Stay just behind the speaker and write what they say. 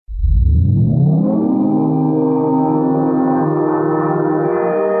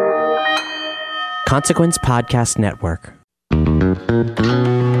Consequence Podcast Network.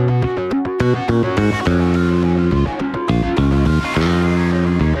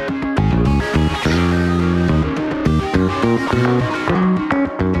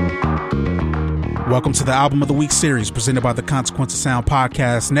 Welcome to the Album of the Week series presented by the Consequence of Sound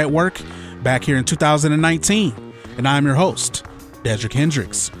Podcast Network, back here in 2019. And I'm your host, Dedrick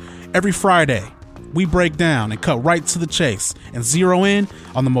Hendricks. Every Friday, we break down and cut right to the chase and zero in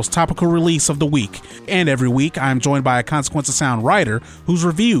on the most topical release of the week. And every week, I am joined by a Consequence of Sound writer who's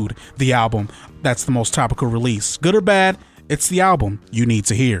reviewed the album that's the most topical release. Good or bad, it's the album you need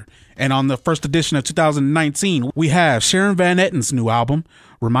to hear. And on the first edition of 2019, we have Sharon Van Etten's new album,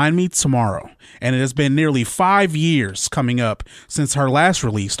 Remind Me Tomorrow. And it has been nearly 5 years coming up since her last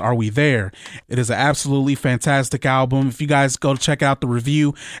release, Are We There? It is an absolutely fantastic album. If you guys go to check out the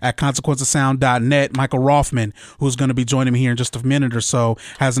review at consequenceofsound.net, Michael Rothman, who's going to be joining me here in just a minute or so,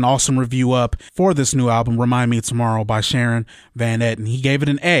 has an awesome review up for this new album, Remind Me Tomorrow by Sharon Van Etten. He gave it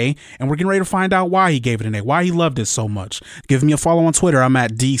an A, and we're getting ready to find out why he gave it an A, why he loved it so much. Give me a follow on Twitter. I'm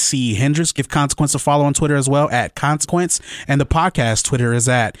at DC Hendricks. Give Consequence a follow on Twitter as well, at Consequence. And the podcast Twitter is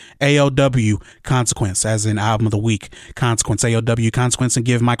at AOW Consequence, as in Album of the Week Consequence, AOW Consequence. And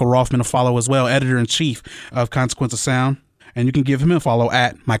give Michael Rothman a follow as well, editor-in-chief of Consequence of Sound. And you can give him a follow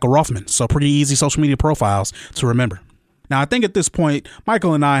at Michael Rothman. So pretty easy social media profiles to remember. Now, I think at this point,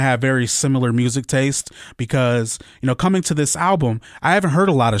 Michael and I have very similar music taste because, coming to this album, I haven't heard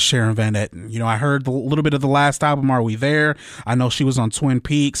a lot of Sharon Van Etten. I heard a little bit of the last album, Are We There? I know she was on Twin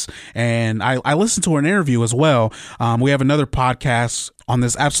Peaks, and I listened to her interview as well. We have another podcast on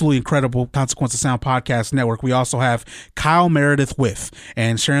this absolutely incredible Consequence of Sound Podcast Network. We also have Kyle Meredith with,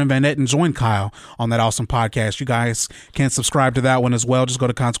 and Sharon Van Etten joined Kyle on that awesome podcast. You guys can subscribe to that one as well. Just go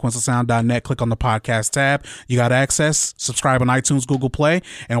to consequenceofsound.net, click on the podcast tab. You got access. Subscribe on iTunes, Google Play.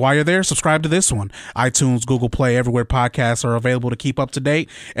 And while you're there, subscribe to this one. iTunes, Google Play, everywhere podcasts are available to keep up to date.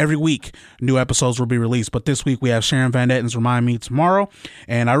 Every week, new episodes will be released. But this week, we have Sharon Van Etten's Remind Me Tomorrow.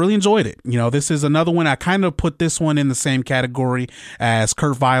 And I really enjoyed it. This is another one. I kind of put this one in the same category as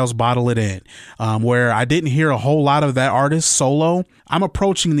Kurt Vile's Bottle It In, where I didn't hear a whole lot of that artist solo. I'm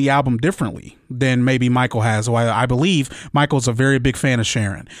approaching the album differently than maybe Michael has. So I believe Michael's a very big fan of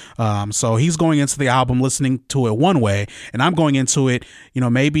Sharon. So he's going into the album listening to it one way, and I'm going into it,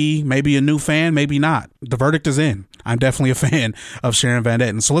 maybe a new fan, maybe not. The verdict is in. I'm definitely a fan of Sharon Van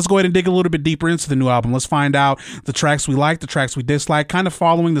Etten. So let's go ahead and dig a little bit deeper into the new album. Let's find out the tracks we like, the tracks we dislike, kind of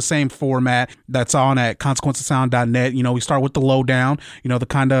following the same format that's on at consequenceofsound.net. We start with the lowdown, the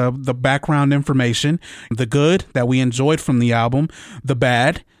kind of the background information, the good that we enjoyed from the album, the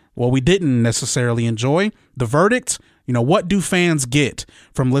bad, what we didn't necessarily enjoy, the verdict, what do fans get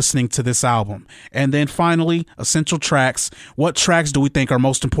from listening to this album? And then finally, essential tracks. What tracks do we think are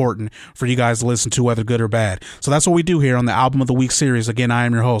most important for you guys to listen to, whether good or bad? So that's what we do here on the Album of the Week series. Again, I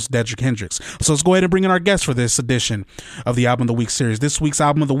am your host, Dedrick Hendricks. So let's go ahead and bring in our guest for this edition of the Album of the Week series. This week's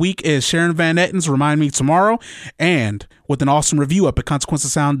Album of the Week is Sharon Van Etten's Remind Me Tomorrow. And with an awesome review up at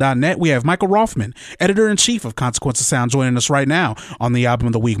consequenceofsound.net, we have Michael Rothman, editor-in-chief of Consequence of Sound, joining us right now on the Album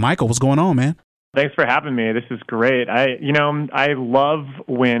of the Week. Michael, what's going on, man? Thanks for having me. This is great. I love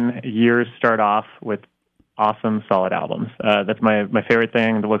when years start off with awesome, solid albums. That's my favorite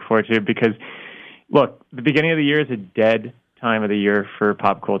thing to look forward to because, look, the beginning of the year is a dead time of the year for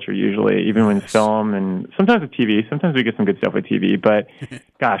pop culture usually, even when film and sometimes with TV. Sometimes we get some good stuff with TV, but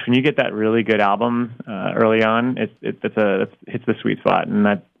gosh, when you get that really good album early on, it hits the sweet spot, and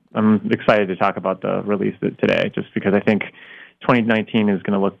I'm excited to talk about the release today, just because I think 2019 is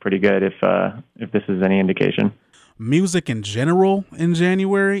going to look pretty good if this is any indication. Music in general in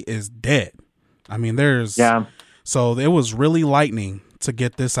January is dead. I mean, so it was really lightning to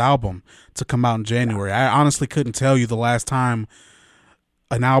get this album to come out in January. I honestly couldn't tell you the last time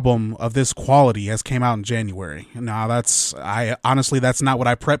an album of this quality has came out in January. Now that's not what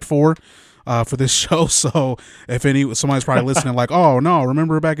I prepped for this show. So if somebody's probably listening like, oh no,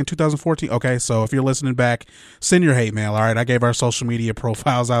 remember back in 2014? Okay. So if you're listening back, send your hate mail. All right. I gave our social media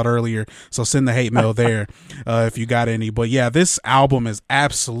profiles out earlier, so send the hate mail there if you got any. But yeah, this album is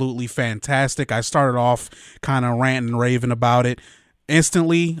absolutely fantastic. I started off kind of ranting and raving about it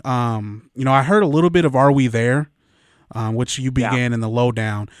instantly. I heard a little bit of Are We There? Which you began in the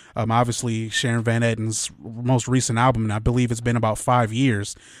lowdown. Obviously, Sharon Van Etten's most recent album, and I believe it's been about 5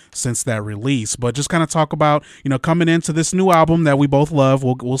 years since that release. But just kind of talk about, coming into this new album that we both love.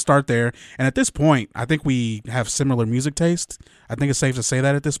 We'll start there. And at this point, I think we have similar music taste. I think it's safe to say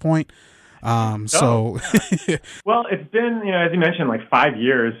that at this point. Well, it's been, as you mentioned, like 5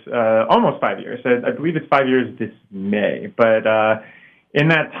 years, almost 5 years. I believe it's 5 years this May. But in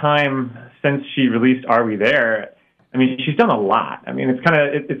that time since she released Are We There, I mean, she's done a lot. I mean,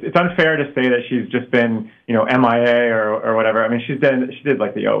 it's unfair to say that she's just been, MIA or whatever. I mean, she did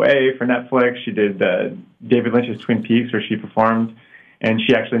like the OA for Netflix. She did David Lynch's Twin Peaks, where she performed, and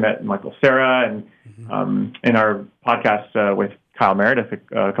she actually met Michael Cera. And in our podcast with Kyle Meredith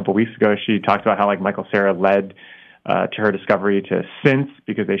a couple of weeks ago, she talked about how like Michael Cera led to her discovery to synths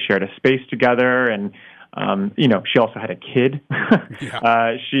because they shared a space together. And she also had a kid.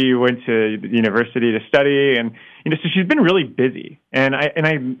 Yeah. She went to the university to study, and so she's been really busy. And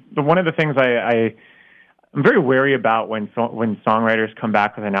one of the things I'm very wary about when songwriters come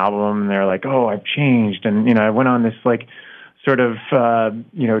back with an album and they're like, "Oh, I've changed," and I went on this like sort of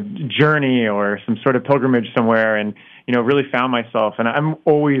journey or some sort of pilgrimage somewhere, and really found myself. And I'm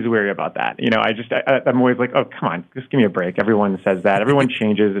always wary about that. I'm always like, "Oh, come on, just give me a break." Everyone says that. Everyone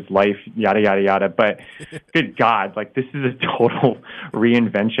changes. It's life, yada yada yada. But good God, like this is a total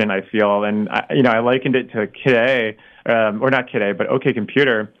reinvention, I feel. And I likened it to Kid A, or not Kid A, but OK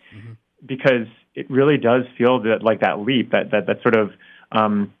Computer, because it really does feel like that leap, that sort of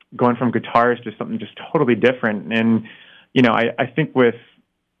going from guitars to something just totally different. And I think with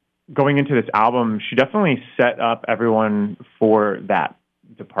going into this album, she definitely set up everyone for that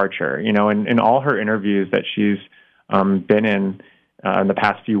departure. In all her interviews that she's been in the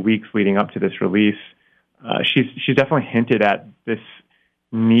past few weeks leading up to this release, she's definitely hinted at this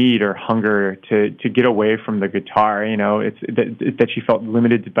need or hunger to get away from the guitar. It's that she felt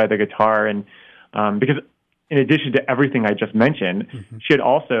limited by the guitar, and because in addition to everything I just mentioned, she had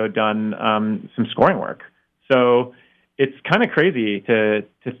also done some scoring work. So it's kind of crazy to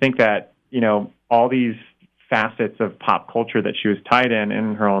think that, all these facets of pop culture that she was tied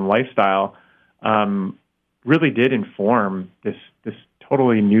in her own lifestyle, really did inform this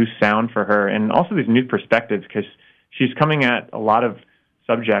totally new sound for her, and also these new perspectives, because she's coming at a lot of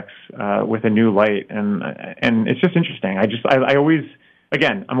subjects with a new light, and it's just interesting. I always,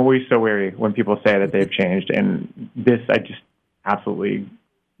 again, I'm always so wary when people say that they've changed, and this I just absolutely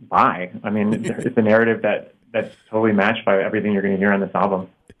buy. I mean, it's a narrative that's totally matched by everything you're going to hear on this album.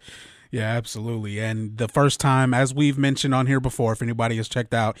 Yeah, absolutely. And the first time, as we've mentioned on here before, if anybody has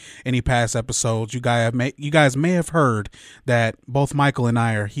checked out any past episodes, you guys may have heard that both Michael and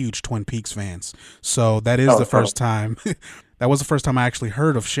I are huge Twin Peaks fans. So that is the first time. That was the first time I actually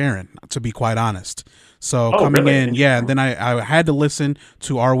heard of Sharon, to be quite honest. So coming really? in, yeah, and then I had to listen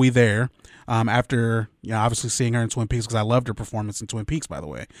to Are We There? After obviously seeing her in Twin Peaks, because I loved her performance in Twin Peaks, by the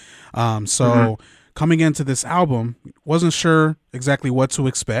way. Coming into this album, wasn't sure exactly what to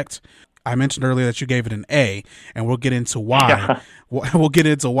expect. I mentioned earlier that you gave it an A, and we'll get into why. Yeah. We'll get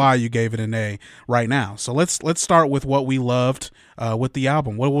into why you gave it an A right now. So let's start with what we loved with the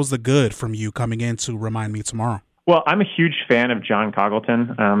album. What was the good from you coming in to Remind Me Tomorrow? Well, I'm a huge fan of John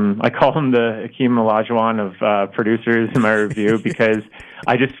Congleton. I call him the Hakeem Olajuwon of producers in my review, because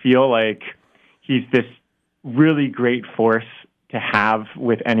I just feel like he's this really great force to have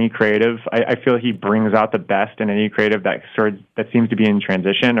with any creative. I feel he brings out the best in any creative that seems to be in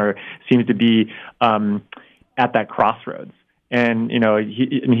transition or seems to be at that crossroads. And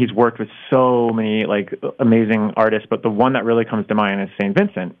he's worked with so many like amazing artists, but the one that really comes to mind is St.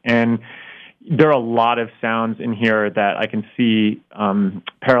 Vincent. And there are a lot of sounds in here that I can see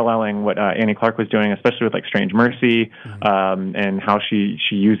paralleling what Annie Clark was doing, especially with like Strange Mercy, and how she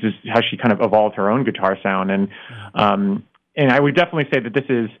kind of evolved her own guitar sound. And I would definitely say that this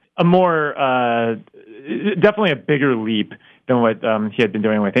is a more, definitely a bigger leap than what he had been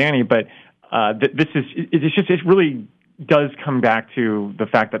doing with Annie. But it really does come back to the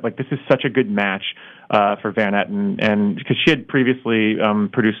fact that like this is such a good match for Van Etten, and because she had previously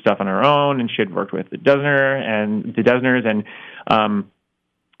produced stuff on her own, and she had worked with the Desners, and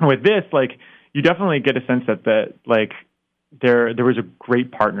with this, like you definitely get a sense that like there was a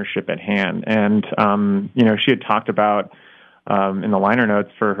great partnership at hand, and she had talked about in the liner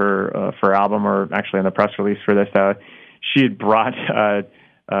notes for her album, or actually in the press release for this, she had brought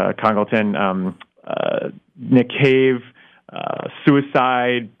Congleton, Nick Cave,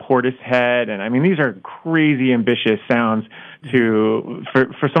 Suicide, Portishead, and I mean these are crazy ambitious sounds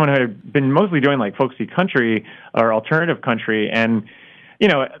for someone who had been mostly doing like folksy country or alternative country, and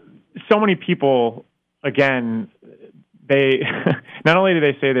so many people, again, they not only do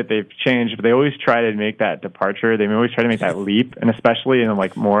they say that they've changed, but they always try to make that departure. They always try to make that leap, and especially in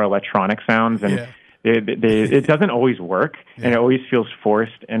like more electronic sounds, and it doesn't always work, and it always feels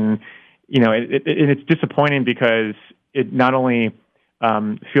forced, and it's disappointing because it not only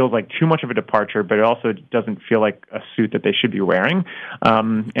feels like too much of a departure, but it also doesn't feel like a suit that they should be wearing.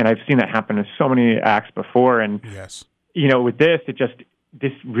 And I've seen that happen to so many acts before, and with this,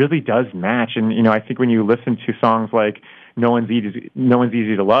 this really does match. And, you know, I think when you listen to songs like No One's Easy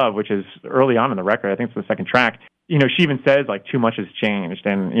to Love, which is early on in the record, I think it's the second track, you know, she even says, like, too much has changed.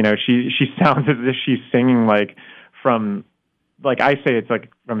 And, you know, she sounds as if she's singing, like, from, like, I say it's, like,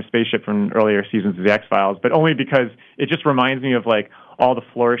 from a spaceship from earlier seasons of The X-Files, but only because it just reminds me of, like, all the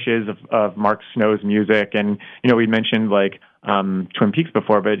flourishes of Mark Snow's music. And, you know, we mentioned, like, Twin Peaks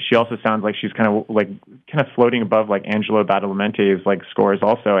before, but she also sounds like she's kind of floating above, like, Angelo Badalamenti's, like, scores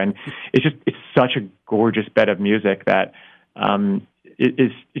also. And it's such a gorgeous bed of music that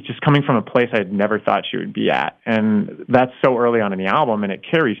it's just coming from a place I had never thought she would be at. And that's so early on in the album, and it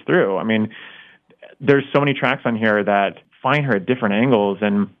carries through. I mean, there's so many tracks on here that find her at different angles.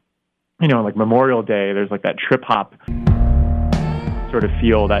 And, you know, like Memorial Day, there's like that trip hop sort of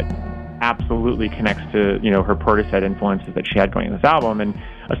feel that absolutely connects to, you know, her Portishead influences that she had going in this album. And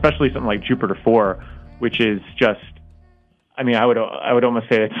especially something like Jupiter 4, which is just, I mean, I would almost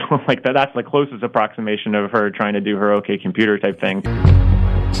say it's like that's the closest approximation of her trying to do her OK Computer type thing.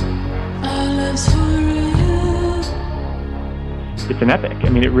 It's an epic. I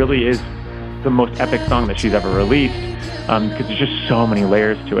mean, it really is the most epic song that she's ever released, because there's just so many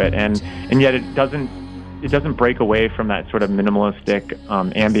layers to it, and yet it doesn't break away from that sort of minimalistic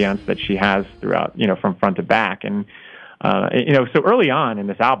ambience that she has throughout, you know, from front to back. And you know, so early on in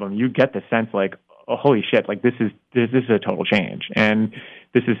this album, you get the sense like, oh, holy shit, like this is a total change, and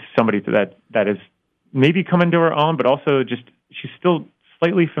this is somebody that is maybe coming to her own, but also just she's still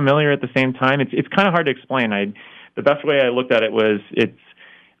slightly familiar at the same time. It's kind of hard to explain. The best way I looked at it was it's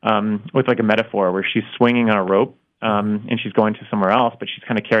with like a metaphor where she's swinging on a rope, and she's going to somewhere else, but she's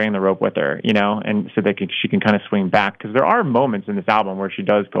kind of carrying the rope with her, you know, and so she can kind of swing back, because there are moments in this album where she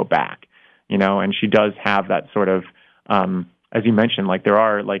does go back, you know, and she does have that sort of, as you mentioned, like there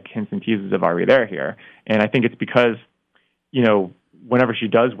are like hints and teases of Are We There here, and I think it's because, you know, whenever she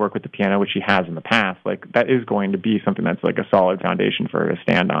does work with the piano, which she has in the past, like that is going to be something that's like a solid foundation for her to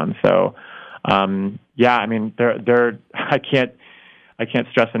stand on. So, yeah, I mean, I can't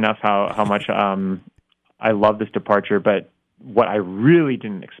stress enough how much I love this departure, but what I really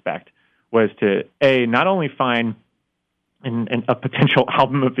didn't expect was to not only find a potential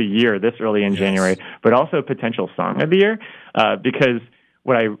album of the year this early in January, but also a potential song of the year, because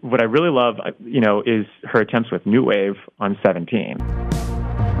what I really love, you know, is her attempts with new wave on 17.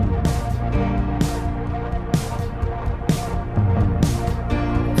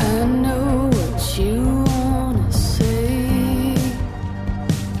 I know what you wanna say.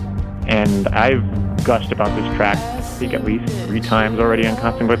 And I've gushed about this track, I think at least 3 times already on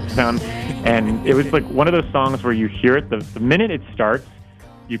Consequence of Sound, and it was like one of those songs where you hear it, the minute it starts,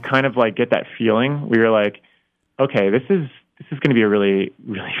 you kind of like get that feeling where you're like, okay, this is going to be a really,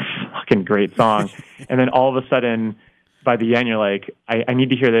 really fucking great song, and then all of a sudden, by the end, you're like, I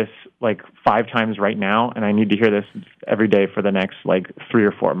need to hear this like 5 times right now, and I need to hear this every day for the next like 3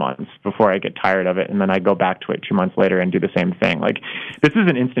 or 4 months before I get tired of it, and then I go back to it 2 months later and do the same thing. Like, this is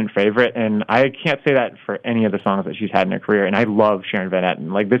an instant favorite, and I can't say that for any of the songs that she's had in her career. And I love Sharon Van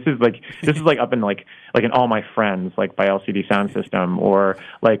Etten. Like, this is like up in like in All My Friends, like by LCD Sound System, or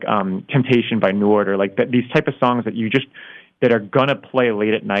like Temptation by New Order, like these type of songs that are gonna play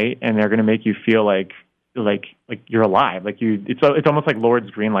late at night, and they're gonna make you feel like you're alive, like it's almost like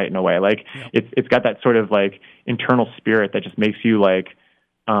Lord's Greenlight in a way. Like, it's got that sort of like internal spirit that just makes you like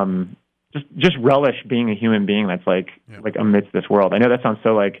just relish being a human being that's like amidst this world. I know that sounds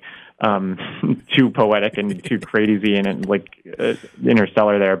so like too poetic and too crazy and like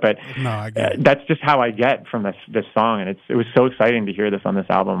interstellar there, but no, I get it. That's just how I get from this song, and it was so exciting to hear this on this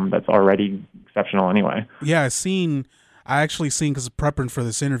album that's already exceptional anyway. Yeah, I actually seen, because prepping for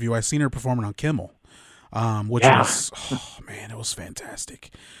this interview, I seen her performing on Kimmel. Which was, oh man, it was fantastic.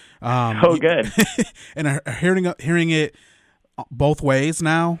 So good. And hearing it both ways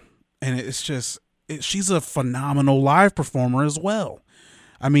now, and it's just, she's a phenomenal live performer as well.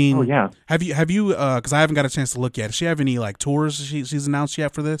 I mean, have you, because I haven't got a chance to look yet. Does she have any like tours she's announced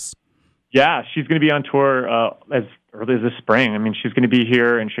yet for this? Yeah, she's going to be on tour as early as this spring. I mean, she's going to be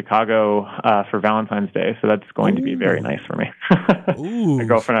here in Chicago for Valentine's Day, so that's going to be very nice for me. My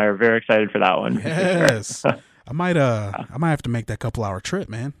girlfriend and I are very excited for that one. Yes. I might have to make that couple-hour trip,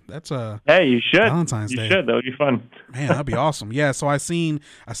 man. That's hey, you should. Valentine's Day. You should. That would be fun. Man, that'd be awesome. Yeah. So I seen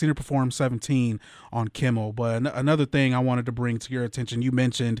her perform 17 on Kimmel. But another thing I wanted to bring to your attention, you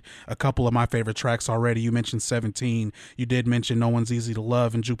mentioned a couple of my favorite tracks already. You mentioned 17. You did mention No One's Easy to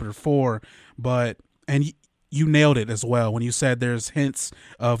Love and Jupiter 4, and you nailed it as well when you said there's hints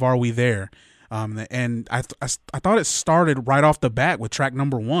of Are We There. And I thought it started right off the bat with track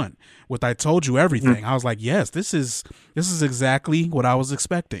number 1 with "I Told You Everything." I was like, yes, this is exactly what I was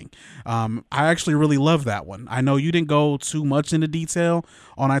expecting. I actually really love that one. I know you didn't go too much into detail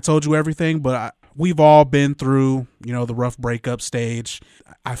on "I Told You Everything," but we've all been through, the rough breakup stage.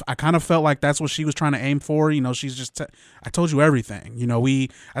 I kind of felt like that's what she was trying to aim for. She's just, I told you everything.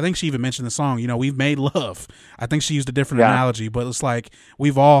 I think she even mentioned the song, we've made love. I think she used a different analogy, but it's like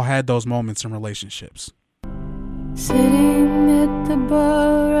we've all had those moments in relationships. Sitting at the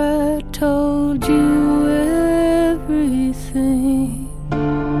bar, I told you everything.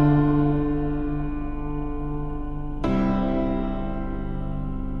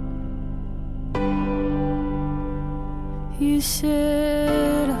 You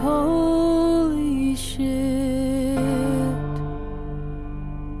said, holy shit.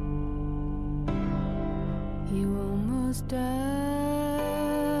 You almost died.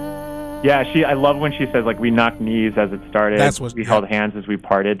 Yeah, I love when she says, like, we knocked knees as it started. We held hands as we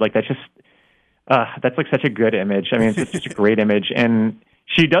parted. Like, that's just, that's like such a good image. I mean, it's just such a great image. And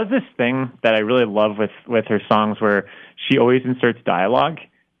she does this thing that I really love with her songs where she always inserts dialogue.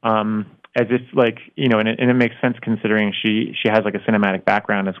 As if like, and it makes sense considering she has like a cinematic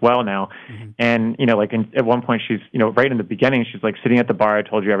background as well now. Mm-hmm. And, like at one point she's, right in the beginning, she's like sitting at the bar, I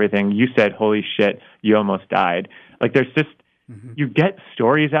told you everything. You said, holy shit, you almost died. Like there's just, you get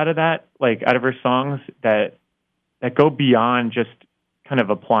stories out of that, like out of her songs that go beyond just kind of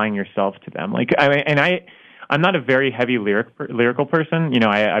applying yourself to them. Like, I'm not a very heavy lyrical person.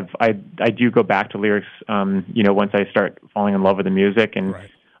 I do go back to lyrics, once I start falling in love with the music and, right.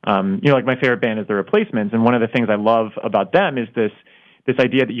 Like my favorite band is The Replacements, and one of the things I love about them is this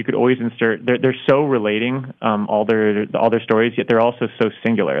idea that you could always insert. They're so relating, all their stories, yet they're also so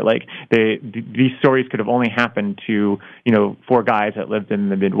singular. Like these stories could have only happened to 4 guys that lived in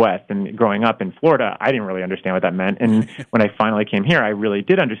the Midwest. And growing up in Florida, I didn't really understand what that meant. And when I finally came here, I really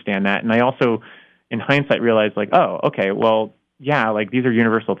did understand that. And I also, in hindsight, realized like, oh, okay, well. Yeah, like these are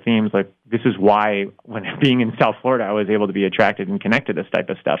universal themes. Like this is why when being in South Florida, I was able to be attracted and connect to this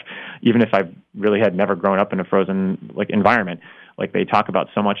type of stuff, even if I really had never grown up in a frozen like environment. Like they talk about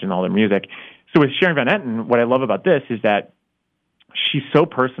so much in all their music. So with Sharon Van Etten, what I love about this is that she's so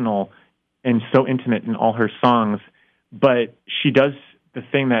personal and so intimate in all her songs, but she does the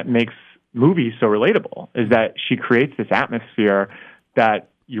thing that makes movies so relatable, is that she creates this atmosphere that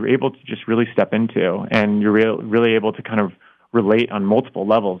you're able to just really step into, and you're really able to kind of relate on multiple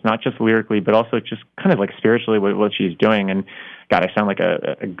levels, not just lyrically, but also just kind of like spiritually what she's doing. And God, I sound like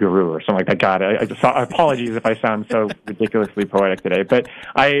a guru or something like that. God, apologies if I sound so ridiculously poetic today, but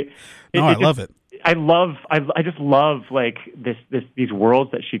I love it. I just love like these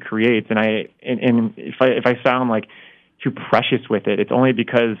worlds that she creates. And if I sound like too precious with it, it's only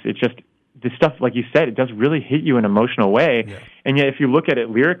because it's just this stuff, like you said, it does really hit you in an emotional way. Yeah. And yet if you look at it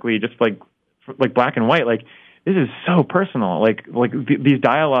lyrically, just like black and white, like, this is so personal. Like these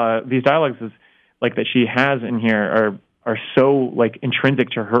dialogues is like that she has in here are so like intrinsic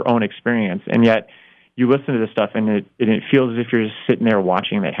to her own experience, and yet you listen to this stuff and it feels as if you're just sitting there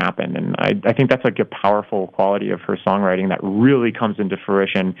watching that happen. And I think that's like a powerful quality of her songwriting that really comes into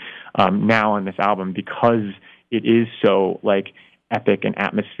fruition now on this album, because it is so like epic and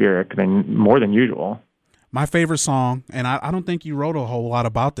atmospheric than more than usual. My favorite song, and I don't think you wrote a whole lot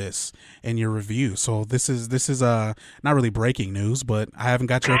about this in your review, so this is not really breaking news, but I haven't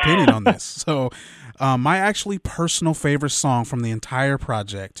got your opinion on this. So my actually personal favorite song from the entire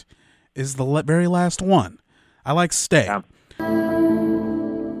project is the very last one. I like Stay. Yeah.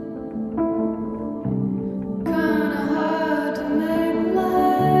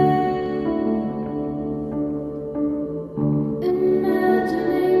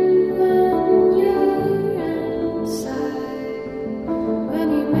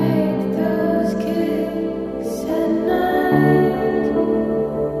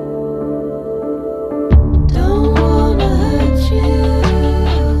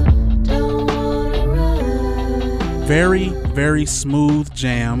 Very, very smooth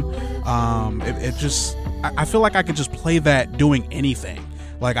jam. It just, I feel like I could just play that doing anything.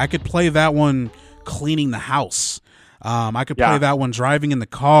 Like I could play that one cleaning the house. I could play that one driving in the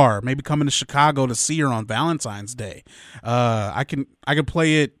car, maybe coming to Chicago to see her on Valentine's Day. I could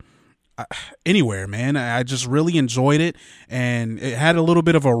play it anywhere, man. I just really enjoyed it, and it had a little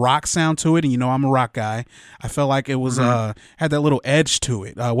bit of a rock sound to it, and I'm a rock guy. I felt like it was had that little edge to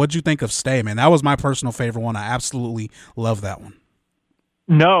it. What'd you think of Stay, man? That was my personal favorite one. I absolutely love that one.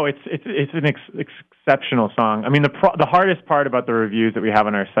 No, it's an exceptional song. I mean, the hardest part about the reviews that we have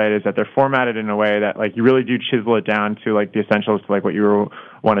on our site is that they're formatted in a way that like you really do chisel it down to like the essentials to like what you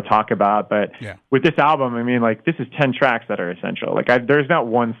want to talk about. But with this album, I mean, like this is 10 tracks that are essential. Like there's not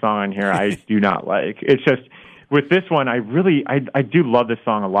one song on here I do not like. It's just with this one, I do love this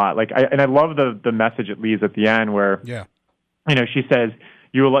song a lot. Like I love the message it leaves at the end where she says,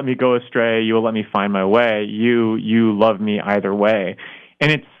 "You will let me go astray. You will let me find my way. You love me either way."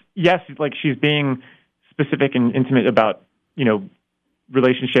 And it's, yes, like she's being specific and intimate about,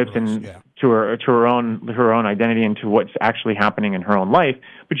 relationships and to her own identity and to what's actually happening in her own life.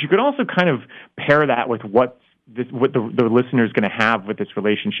 But you could also kind of pair that with what the listener is going to have with this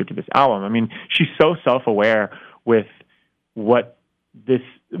relationship to this album. I mean, she's so self-aware with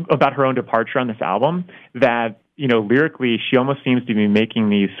about her own departure on this album that, lyrically, she almost seems to be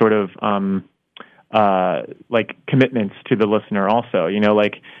making these sort of, like commitments to the listener also,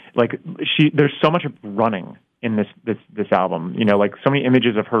 there's so much running in this album, like so many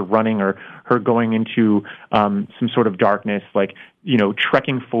images of her running or her going into some sort of darkness, like,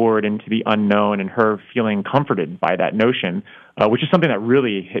 trekking forward into the unknown and her feeling comforted by that notion, which is something that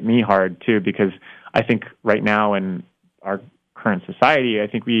really hit me hard too, because I think right now in our current society, I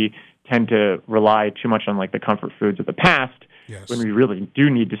think we tend to rely too much on like the comfort foods of the past. Yes. When we really do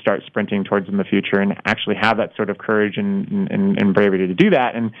need to start sprinting towards in the future and actually have that sort of courage and bravery to do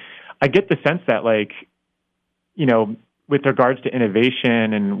that. And I get the sense that, like, with regards to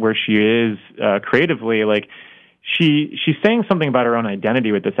innovation and where she is creatively, like she's saying something about her own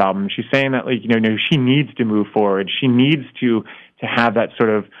identity with this album. She's saying that, like, she needs to move forward. She needs to have that sort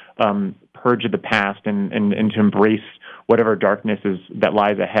of purge of the past and to embrace whatever darkness is that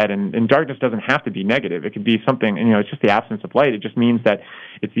lies ahead. And darkness doesn't have to be negative. It could be something, it's just the absence of light. It just means that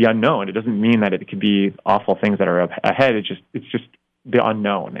it's the unknown. It doesn't mean that it could be awful things that are ahead. It's just the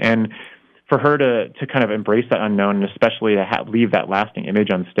unknown. And for her to kind of embrace that unknown, and especially to leave that lasting image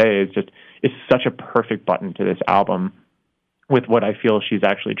on stage, it's such a perfect button to this album with what I feel she's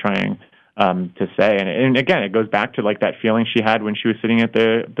actually trying to say. And again, it goes back to like that feeling she had when she was sitting at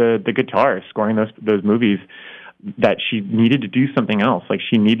the guitar scoring those movies, that she needed to do something else. Like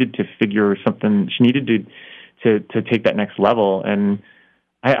she needed to figure something. She needed to take that next level. And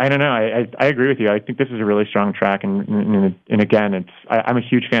I don't know. I agree with you. I think this is a really strong track. And again, I'm a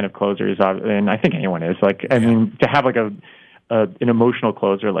huge fan of closers, and I think anyone is. Like, I mean, to have like an emotional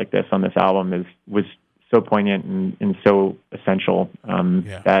closer like this on this album was so poignant and so essential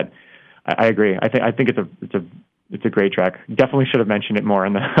that I agree. I think it's a great track. Definitely should have mentioned it more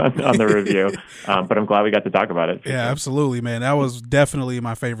on the review, but I'm glad we got to talk about it. Yeah, absolutely, man. That was definitely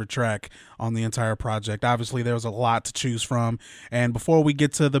my favorite track on the entire project. Obviously, there was a lot to choose from. And before we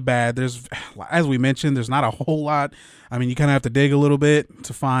get to the bad, as we mentioned, there's not a whole lot. I mean, you kind of have to dig a little bit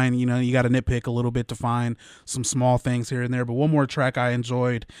to find, you got to nitpick a little bit to find some small things here and there. But one more track I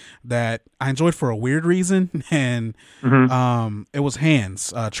enjoyed for a weird reason, and it was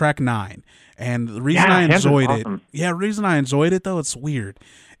Hands, track 9. And the reason I enjoyed reason I enjoyed it though, it's weird.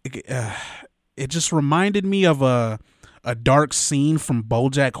 It just reminded me of a dark scene from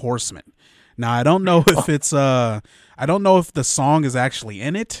BoJack Horseman. Now I don't know if it's I don't know if the song is actually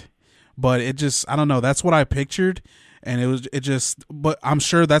in it, but I don't know. That's what I pictured, and but I'm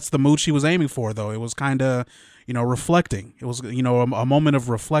sure that's the mood she was aiming for though. It was kind of reflecting. It was a moment of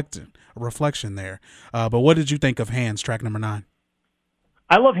reflection there. But what did you think of Hands, track number 9?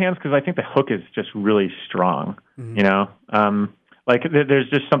 I love Hands because I think the hook is just really strong, like there's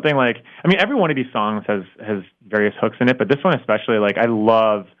just something like, I mean, every one of these songs has various hooks in it, but this one especially, like I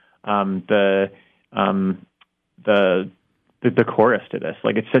love the chorus to this.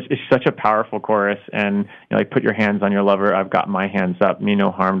 Like it's such a powerful chorus, and like put your hands on your lover, I've got my hands up, mean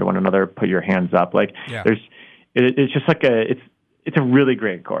no harm to one another, put your hands up. Like it's just like it's a really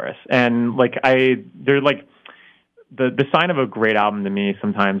great chorus, and like they're like. The sign of a great album to me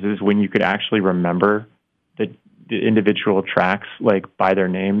sometimes is when you could actually remember the individual tracks like by their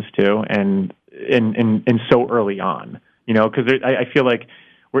names too, and so early on, because I feel like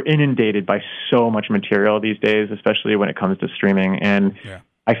we're inundated by so much material these days, especially when it comes to streaming, and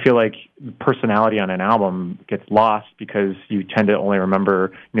I feel like personality on an album gets lost because you tend to only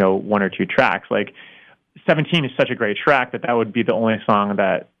remember 1 or 2 tracks. Like 17 is such a great track that would be the only song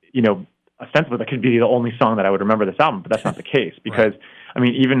that ostensibly that could be the only song that I would remember this album, but that's not the case because I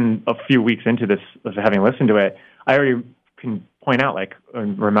mean, even a few weeks into this, having listened to it, I already can point out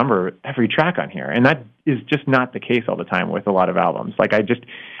and remember every track on here, and that is just not the case all the time with a lot of albums. Like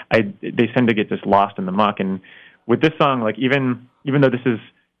they tend to get just lost in the muck. And with this song, like even though this is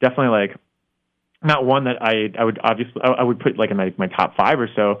definitely like not one that I would obviously I would put like in my top 5 or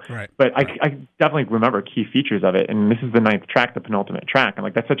so. Right. But I definitely remember key features of it, and this is the 9th track, the penultimate track, and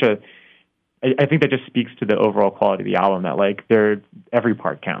like that's such a I think that just speaks to the overall quality of the album that like every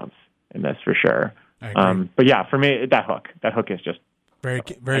part counts in this for sure. But yeah, for me that hook is just very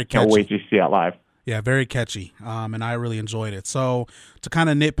I can't wait to see that live. Yeah, very catchy, and I really enjoyed it. So to kind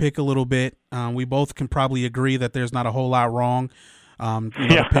of nitpick a little bit, we both can probably agree that there's not a whole lot wrong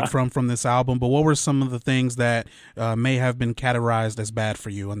to pick from this album. But what were some of the things that may have been categorized as bad for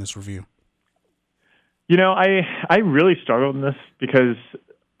you on this review? I really struggled in this because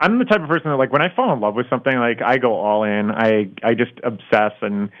I'm the type of person that, like, when I fall in love with something, like, I go all in. I just obsess,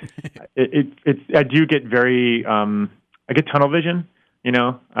 and I do get very I get tunnel vision,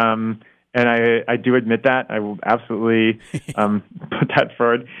 and I do admit that. I will absolutely put that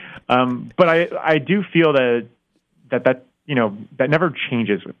forward. But I do feel that that never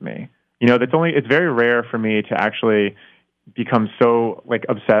changes with me. It's very rare for me to actually become so like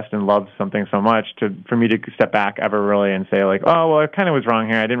obsessed and love something so much for me to step back ever really and say like, oh, well, I kind of was wrong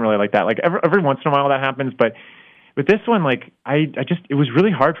here. I didn't really like that. Like every once in a while that happens. But with this one, like it was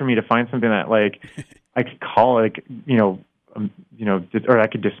really hard for me to find something that like I could call like, or I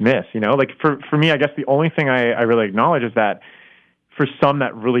could dismiss, like for me, I guess the only thing I really acknowledge is that for some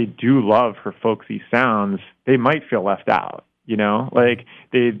that really do love her folksy sounds, they might feel left out, like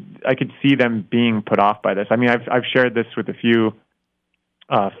I could see them being put off by this. I mean, I've shared this with a few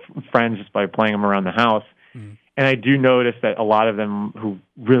friends just by playing them around the house. And I do notice that a lot of them who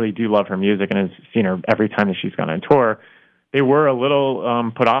really do love her music and have seen her every time that she's gone on tour, they were a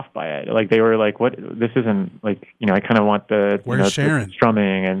little put off by it. Like they were like, "What? This isn't like I kind of want the Sharon? The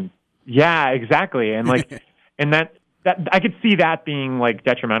strumming and yeah, exactly." And like, and that I could see that being like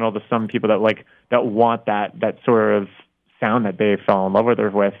detrimental to some people that want that sort of sound that they fell in love with her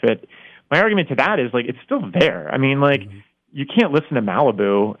with. But my argument to that is like it's still there. I mean, like you can't listen to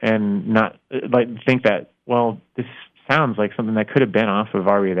Malibu and not like think that this sounds like something that could have been off of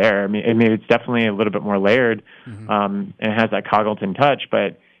Are We There? I mean, it's definitely a little bit more layered, and it has that Congleton touch,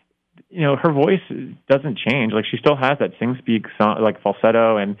 but, her voice doesn't change. Like, she still has that sing-speak song, like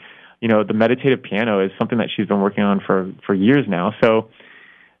falsetto, and, the meditative piano is something that she's been working on for years now. So,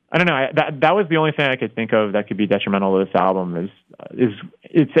 I don't know. That was the only thing I could think of that could be detrimental to this album is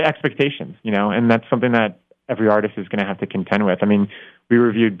its expectations, and that's something that every artist is going to have to contend with. I mean, we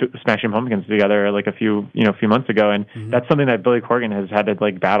reviewed Smashing Pumpkins together like a few months ago, and that's something that Billy Corgan has had to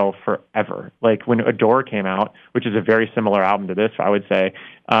like battle forever. Like when Adore came out, which is a very similar album to this, I would say,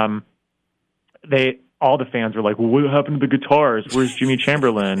 all the fans were like, "Well, what happened to the guitars? Where's Jimmy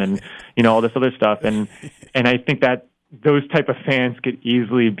Chamberlain?" And all this other stuff. And I think that those type of fans could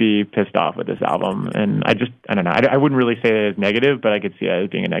easily be pissed off with this album. And I don't know. I wouldn't really say it as negative, but I could see it as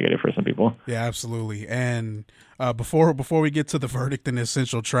being a negative for some people. Yeah, absolutely. And before we get to the verdict and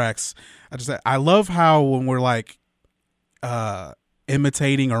essential tracks, I love how when we're like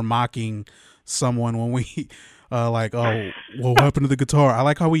imitating or mocking someone, when we like, oh, what happened to the guitar? I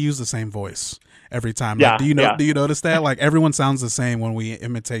like how we use the same voice every time. Yeah, like, do you notice that? Like everyone sounds the same when we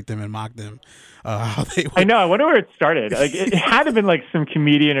imitate them and mock them. How they would. I know. I wonder where it started. Like it had to have been like some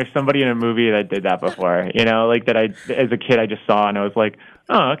comedian or somebody in a movie that did that before. Like that. As a kid, I just saw and I was like,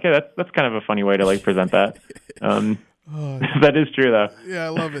 oh, okay, that's kind of a funny way to like present that. That is true though. Yeah, I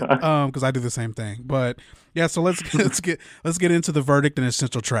love it. Because I do the same thing. But yeah, so let's get into the verdict and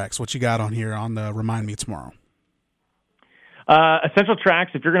essential tracks. What you got on here on the Remind Me Tomorrow? Essential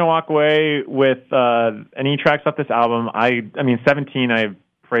tracks. If you're going to walk away with any tracks off this album, I mean, 17 I've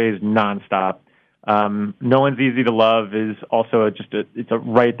praised nonstop. No One's Easy to Love is also it's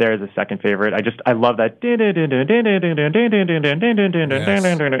right there as a second favorite. I love that. It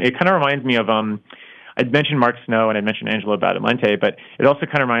kind of reminds me of I'd mentioned Mark Snow and I'd mentioned Angelo Badalamenti, but it also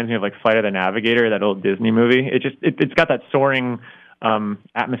kind of reminds me of like Flight of the Navigator, that old Disney movie. It's got that soaring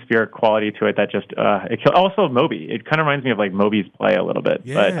atmospheric quality to it that just also Moby. It kind of reminds me of like Moby's Play a little bit.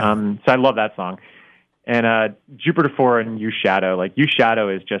 Yeah. But so I love that song. And Jupiter 4 and You Shadow. Like You Shadow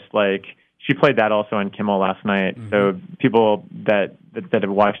is just like she played that also on Kimmel last night. So people that have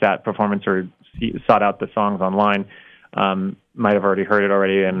watched that performance or sought out the songs online might have already heard it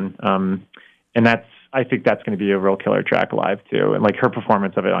already. And I think that's going to be a real killer track live too. And like her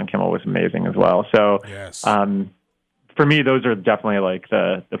performance of it on Kimmel was amazing as well. So yes. For me, those are definitely like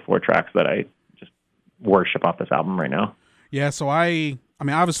the 4 tracks that I just worship off this album right now. Yeah. So I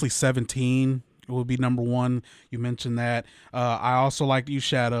mean, obviously 17 will be number 1. You mentioned that. I also like You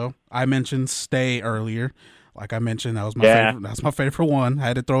Shadow. I mentioned Stay earlier. Like I mentioned, that was my favorite. That's my favorite one. I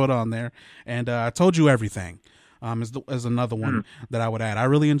had to throw it on there. And I Told You Everything. is another one that I would add. I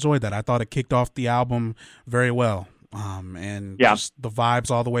really enjoyed that. I thought it kicked off the album very well. And just the vibes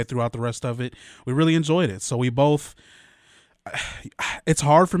all the way throughout the rest of it. We really enjoyed it. So we both, it's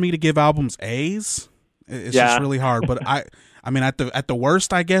hard for me to give albums A's. It's just really hard. But I mean, at the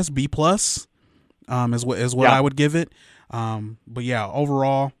worst, I guess B+ is what I would give it. But yeah,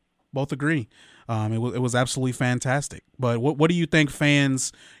 overall, both agree. It was absolutely fantastic. But what do you think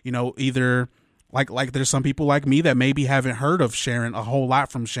fans, either like there's some people like me that maybe haven't heard of Sharon a whole lot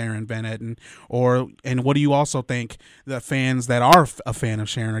from Sharon Van Etten, and what do you also think that fans that are a fan of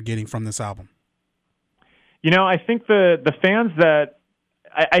Sharon are getting from this album? I think the fans that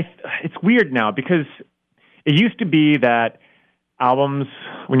it's weird now because it used to be that albums,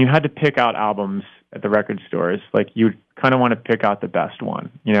 when you had to pick out albums at the record stores, like you kind of want to pick out the best one.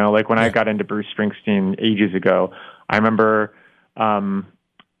 Like when I got into Bruce Springsteen ages ago, I remember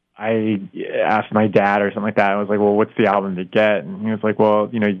I asked my dad or something like that. I was like, well, what's the album to get? And he was like, well,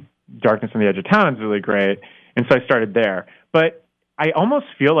 Darkness on the Edge of Town is really great. And so I started there. But I almost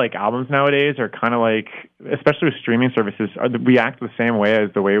feel like albums nowadays are kind of like, especially with streaming services, we act the same way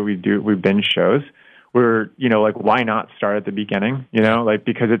as the way we binge shows. We're, like, why not start at the beginning, like,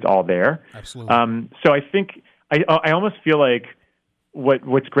 because it's all there. Absolutely. So I think, I almost feel like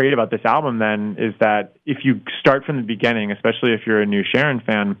what's great about this album then is that if you start from the beginning, especially if you're a new Sharon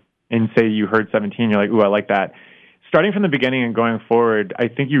fan, and say you heard 17, you're like, ooh, I like that. Starting from the beginning and going forward, I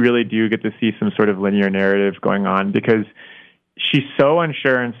think you really do get to see some sort of linear narrative going on because she's so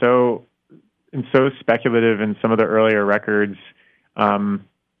unsure and so speculative in some of the earlier records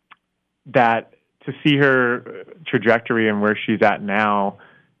that to see her trajectory and where she's at now,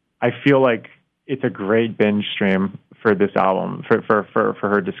 I feel like it's a great binge stream for this album, for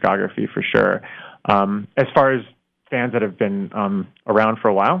her discography, for sure. As far as fans that have been around for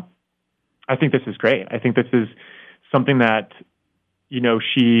a while, I think this is great. I think this is something that,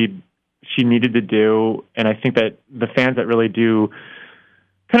 she needed to do. And I think that the fans that really do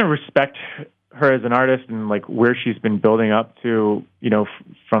kind of respect her as an artist and like where she's been building up to,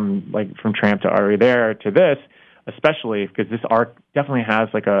 from Tramp to Are We There to this, especially because this arc definitely has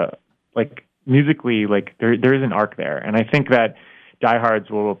musically, there is an arc there. And I think that diehards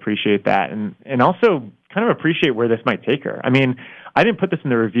will appreciate that and also kind of appreciate where this might take her. I mean, I didn't put this in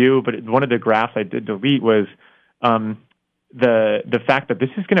the review, but one of the graphs I did delete was the fact that this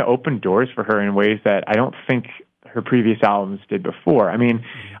is going to open doors for her in ways that I don't think her previous albums did before. I mean,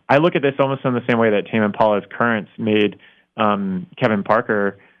 I look at this almost in the same way that Tame Impala's Currents made Kevin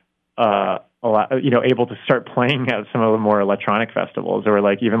Parker able to start playing at some of the more electronic festivals or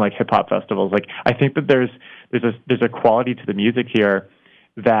even hip hop festivals. Like, I think that there's a quality to the music here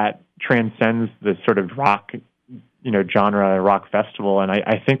that transcends the sort of rock, genre rock festival. And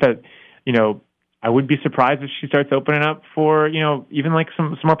I think that, I would be surprised if she starts opening up for, even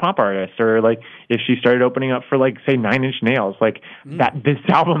some more pop artists or if she started opening up for say 9 Inch Nails, that this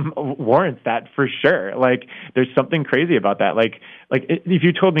album warrants that for sure. There's something crazy about that. If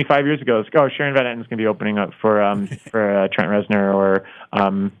you told me 5 years ago, Sharon Van Etten's going to be opening up for Trent Reznor or,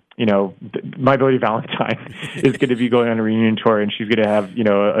 My Bloody Valentine is going to be going on a reunion tour and she's going to have,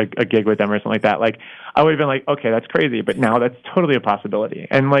 a gig with them or something like that. I would have been like, okay, that's crazy, but now that's totally a possibility.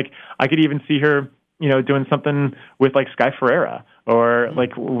 And I could even see her, doing something with Sky Ferreira or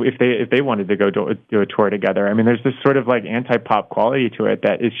if they wanted to go do a tour together. I mean, there's this sort of anti-pop quality to it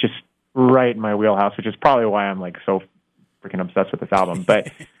that is just right in my wheelhouse, which is probably why I'm so freaking obsessed with this album.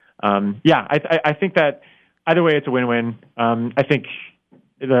 But I think that either way, it's a win-win. I think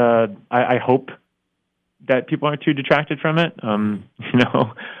I hope that people aren't too detracted from it.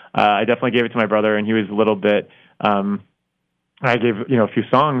 I definitely gave it to my brother, and he was a little bit. I gave a few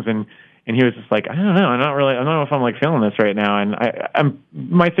songs, and he was just like, I don't know, I don't know if I'm feeling this right now. And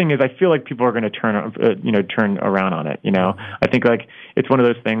my thing is, I feel like people are going to turn around on it. I think it's one of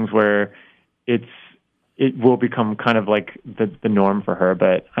those things where it will become kind of the norm for her.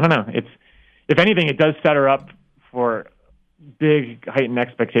 But I don't know. If anything, it does set her up for big heightened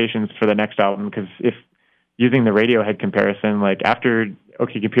expectations for the next album, because if using the Radiohead comparison, after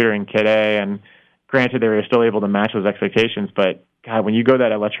OK Computer and Kid A, and granted they were still able to match those expectations, but God, when you go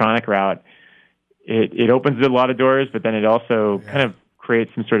that electronic route, it opens a lot of doors, but then it also kind of creates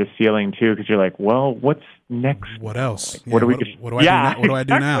some sort of ceiling too, because you're like, well, what's next? What else? What do we? What do I do now? What do I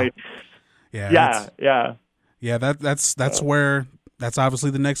do now? Yeah. That's where that's obviously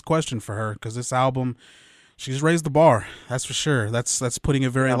the next question for her, because this album, she's raised the bar. That's for sure. That's putting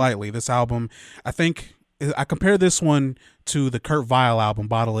it very lightly. This album, I think, I compare this one to the Kurt Vile album,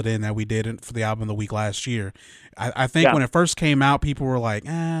 Bottle It In, that we did for the album of the week last year. I think when it first came out, people were like,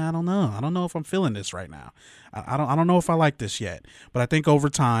 I don't know. I don't know if I'm feeling this right now. I don't know if I like this yet. But I think over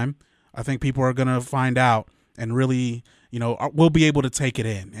time, I think people are going to find out and really, we'll be able to take it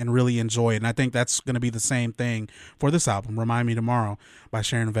in and really enjoy it. And I think that's going to be the same thing for this album, Remind Me Tomorrow by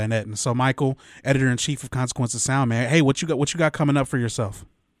Sharon Van Etten. So Michael, editor-in-chief of Consequence of Sound, man, hey, what you got coming up for yourself?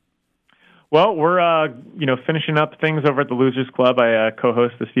 Well, we're finishing up things over at the Losers Club. I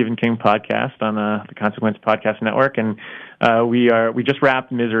co-host the Stephen King podcast on the Consequence Podcast Network, and we just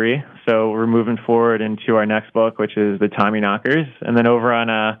wrapped Misery, so we're moving forward into our next book, which is the Tommyknockers. And then over on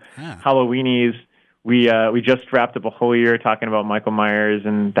Halloweenies, we just wrapped up a whole year talking about Michael Myers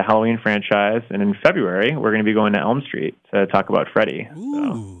and the Halloween franchise, and in February we're going to be going to Elm Street to talk about Freddy.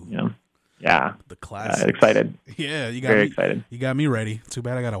 Ooh. So, yeah, the classic. Excited. Yeah, very excited. You got me ready. Too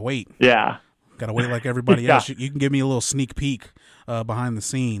bad I gotta wait. Yeah, gotta wait like everybody else. You can give me a little sneak peek behind the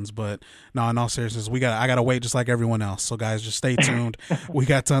scenes, but no, in all seriousness, I gotta wait just like everyone else. So guys, just stay tuned. We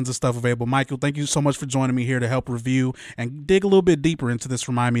got tons of stuff available. Michael, thank you so much for joining me here to help review and dig a little bit deeper into this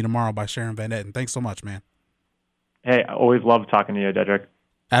Remind Me Tomorrow by Sharon Van Etten. Thanks so much, man. Hey, I always love talking to you, Dedrick.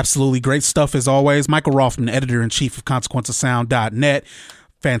 Absolutely great stuff as always. Michael Rothman, editor-in-chief of consequenceofsound.net.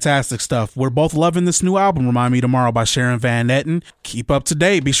 Fantastic stuff. We're both loving this new album, Remind Me Tomorrow by Sharon Van Etten. Keep up to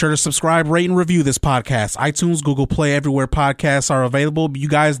date. Be sure to subscribe, rate, and review this podcast. iTunes, Google Play, everywhere podcasts are available. You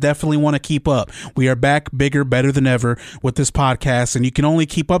guys definitely want to keep up. We are back bigger, better than ever with this podcast, and you can only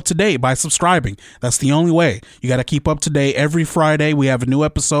keep up to date by subscribing. That's the only way. You got to keep up to date. Every Friday, we have a new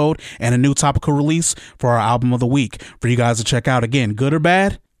episode and a new topical release for our album of the week for you guys to check out. Again, good or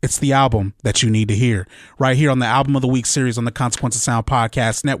bad, it's the album that you need to hear right here on the Album of the Week series on the Consequence of Sound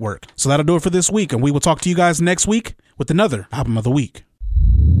Podcast Network. So that'll do it for this week, and we will talk to you guys next week with another Album of the Week.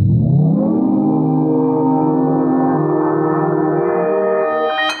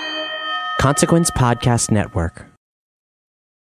 Consequence Podcast Network.